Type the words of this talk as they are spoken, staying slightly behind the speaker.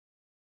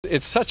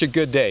It's such a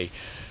good day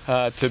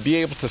to be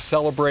able to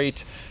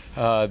celebrate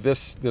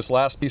this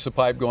last piece of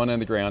pipe going in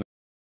the ground.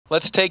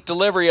 Let's take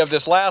delivery of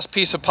this last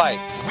piece of pipe.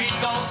 We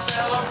gonna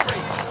celebrate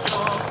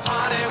your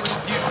party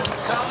with you.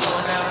 Come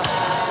on now.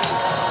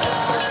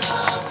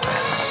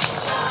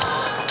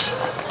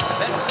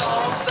 Let's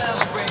all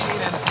celebrate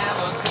and have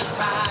a good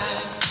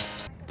time.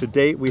 To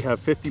date, we have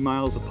 50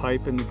 miles of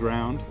pipe in the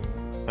ground.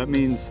 That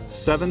means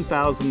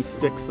 7,000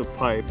 sticks of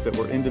pipe that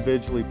were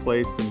individually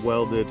placed and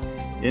welded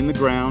in the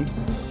ground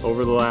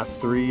over the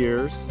last 3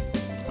 years.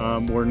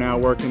 We're now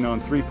working on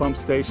 3 pump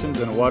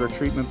stations and a water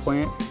treatment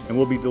plant, and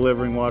we'll be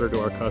delivering water to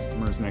our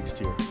customers next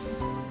year.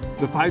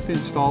 The pipe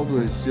installed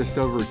was just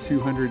over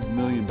 $200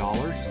 million,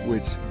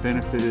 which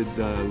benefited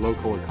the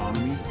local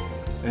economy.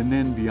 And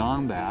then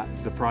beyond that,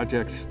 the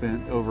project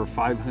spent over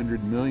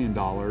 $500 million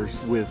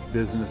with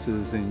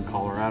businesses in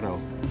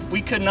Colorado.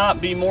 We could not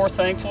be more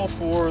thankful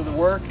for the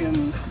work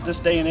in this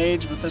day and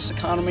age with this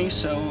economy.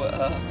 So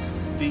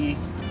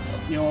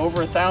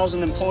over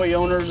 1,000 employee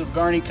owners of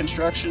Garney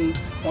Construction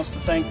wants to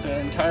thank the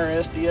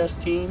entire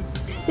SDS team.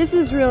 This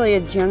is really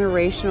a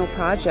generational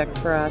project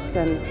for us,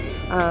 and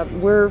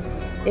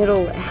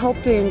it'll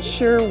help to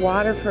ensure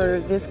water for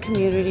this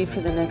community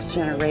for the next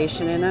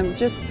generation, and I'm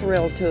just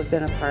thrilled to have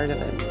been a part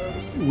of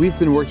it. We've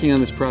been working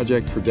on this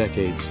project for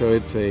decades, so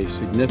it's a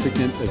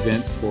significant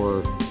event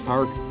for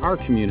our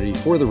community,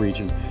 for the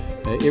region.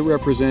 It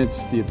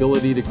represents the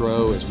ability to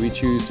grow as we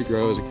choose to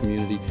grow as a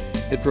community.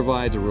 It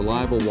provides a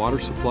reliable water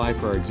supply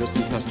for our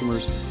existing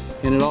customers,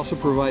 and it also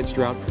provides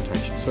drought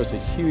protection. So it's a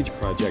huge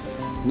project,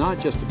 not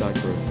just about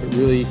growth, but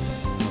really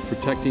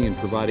protecting and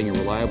providing a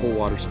reliable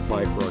water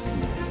supply for our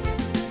community.